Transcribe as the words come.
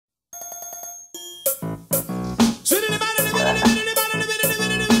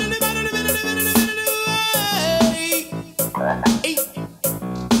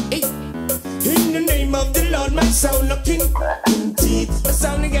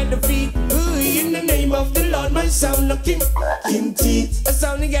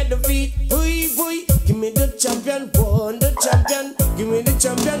the beat. Boy, boy, give me the champion, one, the champion. Give me the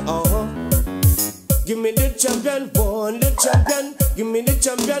champion, Give me the champion, one, the champion. Give me the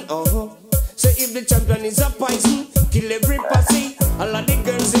champion, So if the champion is a poison, kill every posse. All of the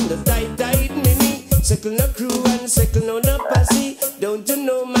girls in the tight mini. Circle the crew and circle on the posse. Don't you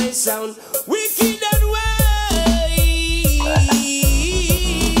know my sound? Wicked and way.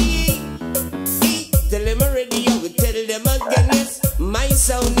 Tell them already, I will tell them again, yes. My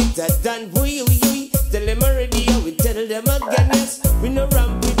sound is that done, boy, Tell them already, I will tell them again, yes. We no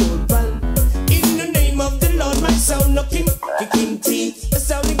ramp, we don't pan. In the name of the Lord, my sound knocking, kicking teeth. The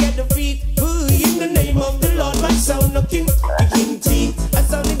sound to get the feet, boy. In the name of the Lord, my sound knocking, kicking teeth. The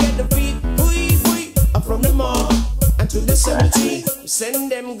sound to get the feet, boy, boy. I'm from the mall and to the cemetery.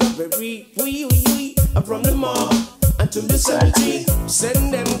 Send them go very, I'm from the mall and to the cemetery.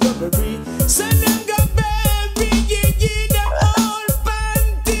 Send them go very, send them go very.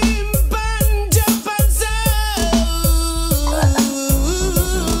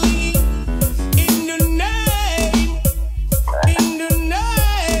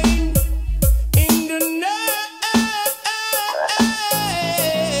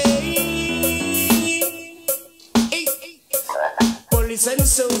 And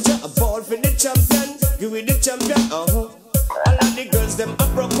soldier, a ball for the champion. You with the champion, All of the girls, them I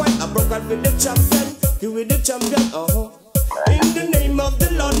broke white, I broke out with the champion. You with the champion, In the name of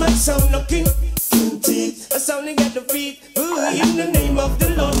the Lord, my sound knocking, king teeth. A sound to get the feet. Ooh, in the name of the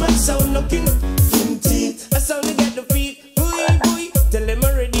Lord, my sound knocking, king teeth. A sound to get the feet. Ooh, boy. Tell them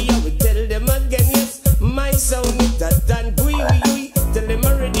already, I will tell them again, yes. My sound is that done. Ooh, tell them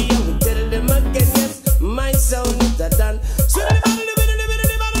already, I will tell them again, yes. My sound is that done. So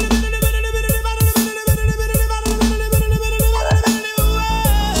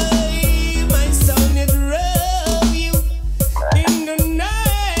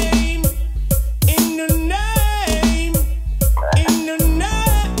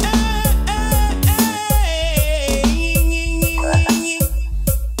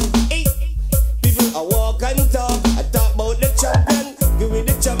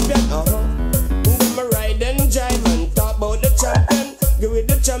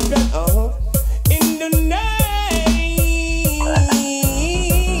champion, in the name.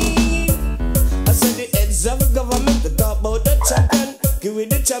 I said the heads of government to talk about the champion. Give me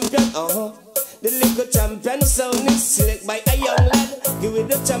the champion, The little champion sound is select by a young lad. Give me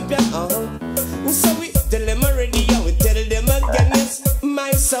the champion, So we tell them already, I will tell them again, yes.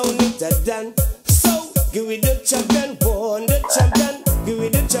 My sound is that done. So give me the champion, one, the champion. Give me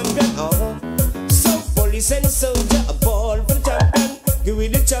the champion, So police and soldier, a ball for the champion. Give me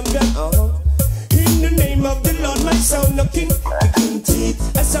the champion, In the name of the Lord, my sound knocking,